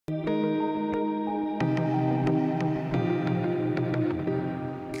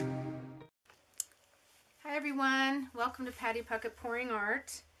welcome to Patty Puckett Pouring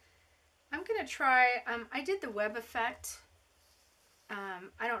Art. I'm going to try, I did the web effect.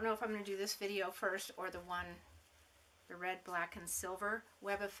 I don't know if I'm going to do this video first or the red, black, and silver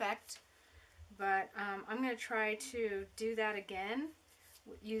web effect. But I'm going to try to do that again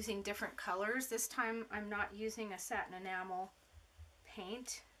using different colors. This time I'm not using a satin enamel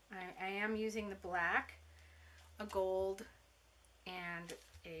paint. I am using the black, a gold, and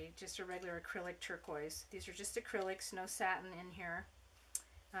just a regular acrylic turquoise. These are just acrylics, no satin in here.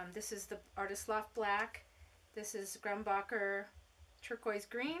 This is the Artist Loft Black. This is Grumbacher Turquoise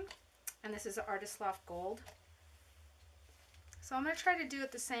Green, and this is the Artist Loft Gold. So I'm going to try to do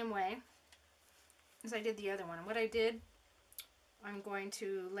it the same way as I did the other one. And what I did, I'm going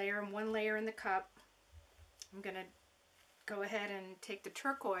to layer one layer in the cup. I'm going to go ahead and take the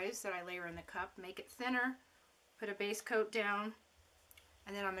turquoise that I layer in the cup, make it thinner, put a base coat down,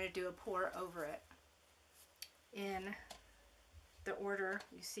 and then I'm going to do a pour over it in the order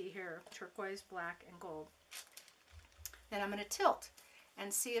you see here, turquoise, black, and gold. Then I'm going to tilt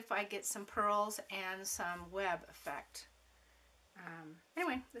and see if I get some pearls and some web effect.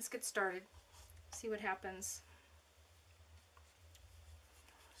 Anyway, let's get started, see what happens.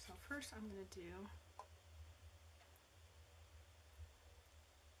 So first I'm going to do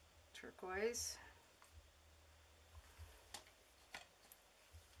turquoise,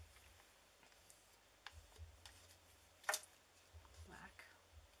 black.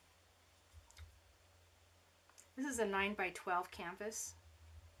 This is a 9x12 canvas.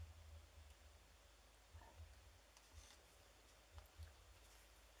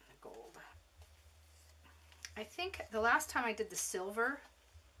 And the gold. I think the last time I did the silver,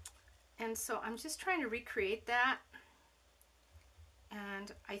 and so I'm just trying to recreate that.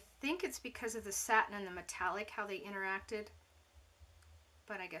 And I think it's because of the satin and the metallic, how they interacted.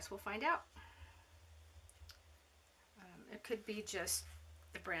 But I guess we'll find out. It could be just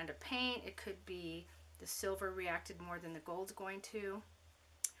the brand of paint. It could be the silver reacted more than the gold's going to.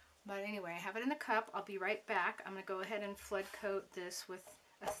 But anyway, I have it in the cup. I'll be right back. I'm going to go ahead and flood coat this with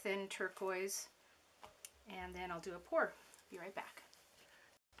a thin turquoise. And then I'll do a pour. Be right back.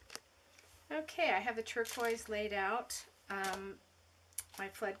 Okay, I have the turquoise laid out. My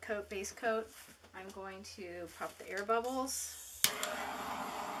flood coat, base coat. I'm going to pop the air bubbles.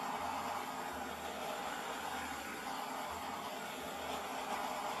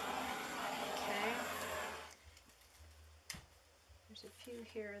 Okay. There's a few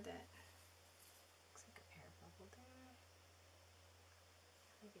here that looks like an air bubble there.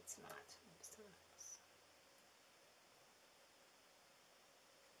 Maybe it's not.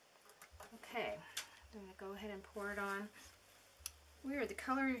 Okay, I'm going to go ahead and pour it on. Weird, the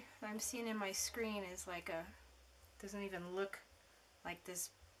color I'm seeing in my screen is like doesn't even look like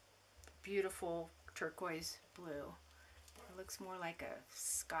this beautiful turquoise blue. It looks more like a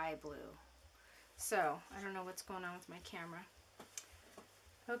sky blue. So, I don't know what's going on with my camera.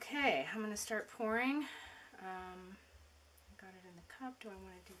 Okay, I'm going to start pouring. I got it in the cup. Do I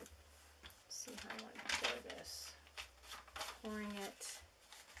want to see how I want to pour this? Pouring it.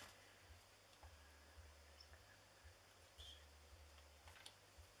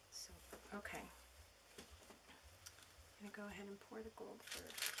 Okay, I'm going to go ahead and pour the gold first.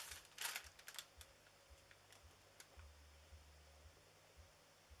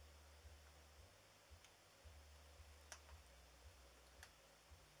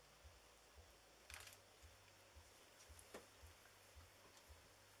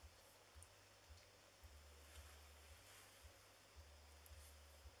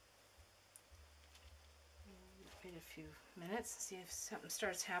 Wait a few minutes, see if something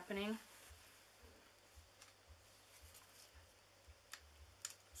starts happening.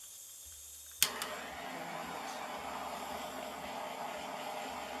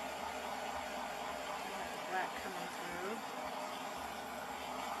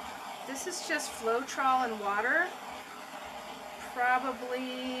 This is just Floetrol and water.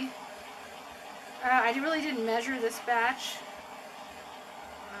 Probably, I really didn't measure this batch.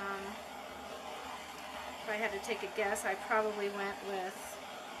 If I had to take a guess, I probably went with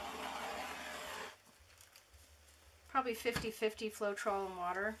probably 50-50 Floetrol and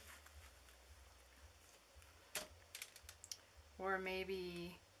water. Or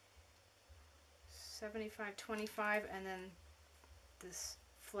maybe 75-25 and then this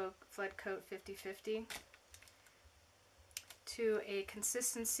flood coat 50-50 to a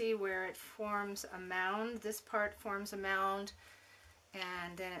consistency where it forms a mound. This part forms a mound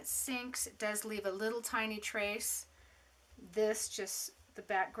and then it sinks. It does leave a little tiny trace. This just, the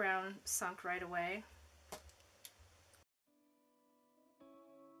background sunk right away.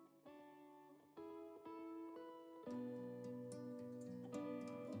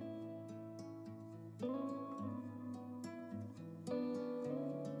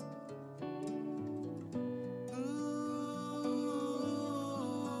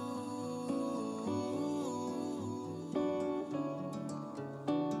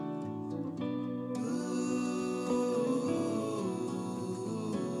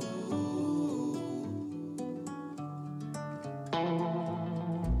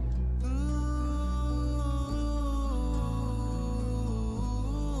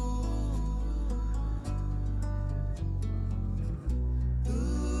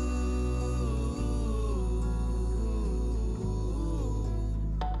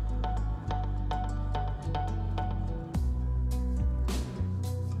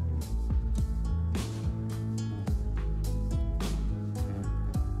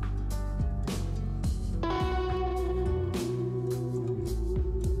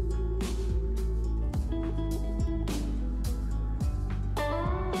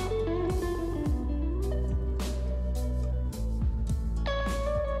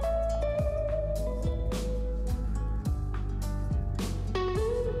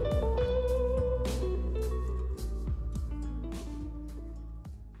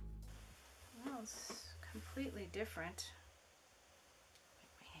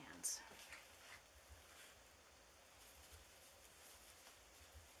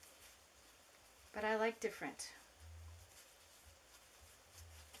 but I like different.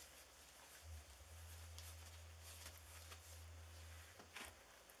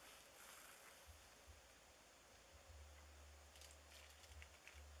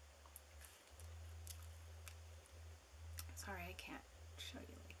 Sorry, I can't show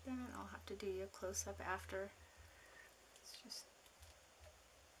you like that. I'll have to do you a close-up after. It's just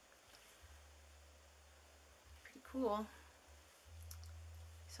pretty cool.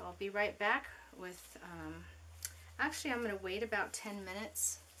 So I'll be right back with, actually I'm going to wait about 10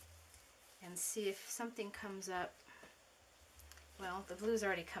 minutes and see if something comes up. Well, the blue's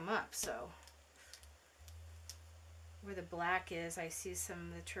already come up, so where the black is, I see some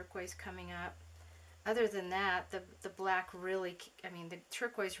of the turquoise coming up. Other than that, the black really, I mean, the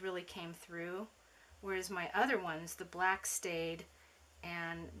turquoise really came through, whereas my other ones, the black stayed,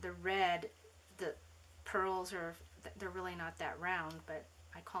 and the red, the pearls are, they're really not that round, but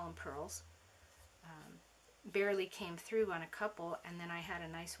I call them pearls, barely came through on a couple, and then I had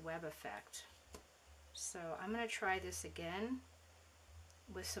a nice web effect. So I'm going to try this again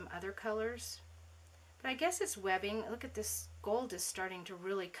with some other colors. But I guess it's webbing. Look at this, gold is starting to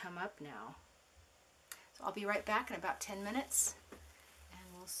really come up now. So I'll be right back in about 10 minutes, and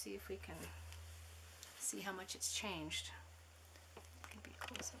we'll see if we can see how much it's changed. Can be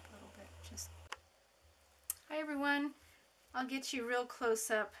close up a little bit. Just hi everyone. I'll get you real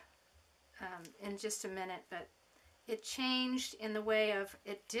close up in just a minute, but it changed in the way of,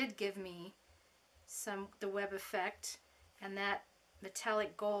 it did give me the web effect, and that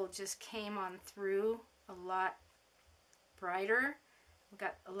metallic gold just came on through a lot brighter. We've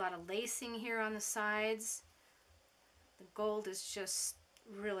got a lot of lacing here on the sides. The gold is just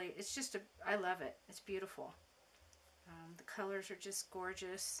really, it's just I love it. It's beautiful. The colors are just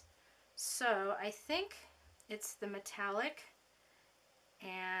gorgeous. So I think it's the metallic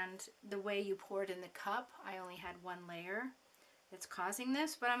and the way you pour it in the cup. I only had one layer that's causing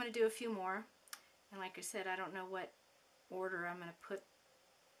this, but I'm going to do a few more. And like I said, I don't know what order I'm going to put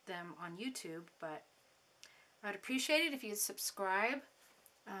them on YouTube, but I'd appreciate it if you'd subscribe.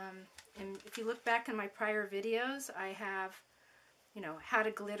 And if you look back in my prior videos, I have, you know, how to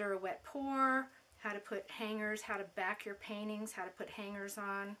glitter a wet pour, how to put hangers, how to back your paintings, how to put hangers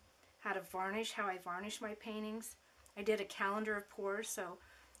on, how to varnish, how I varnish my paintings. I did a calendar of pours, so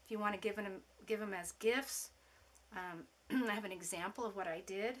if you want to give them as gifts, I have an example of what I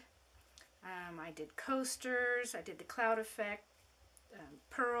did. I did coasters, I did the cloud effect,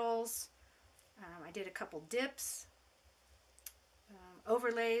 pearls, I did a couple dips,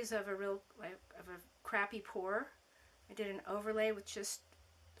 overlays of a crappy pour. I did an overlay with just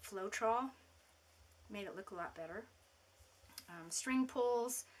Floetrol, made it look a lot better. String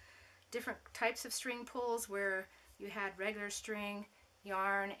pulls, different types of string pulls where you had regular string,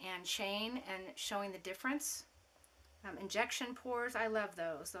 yarn, and chain, and showing the difference. Injection pours, I love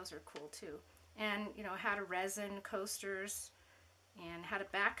those. Those are cool too. And you know, how to resin coasters and how to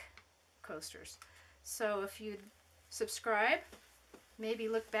back coasters. So if you'd subscribe, maybe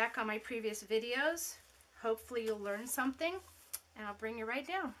look back on my previous videos, hopefully you'll learn something, and I'll bring you right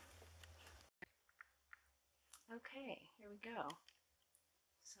down. Okay, here we go.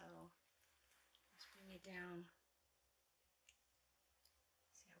 So let's bring you down.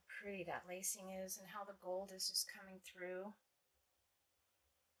 See how pretty that lacing is and how the gold is just coming through.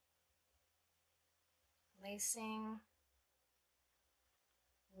 Lacing,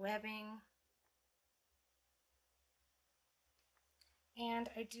 webbing, and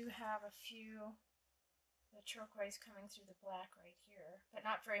I do have a few, the turquoise coming through the black right here, but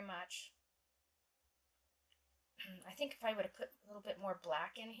not very much. I think if I would have put a little bit more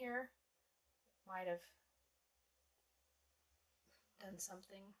black in here, it might have done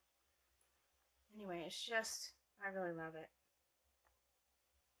something. Anyway, it's just, I really love it.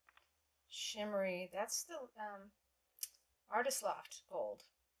 Shimmery, that's the Artist Loft gold.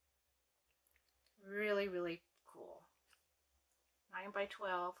 Really, really cool. 9 by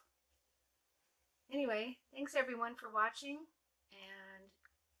 12. Anyway, thanks everyone for watching, and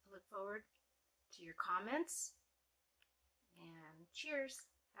I look forward to your comments, and cheers.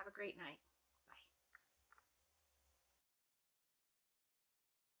 Have a great night.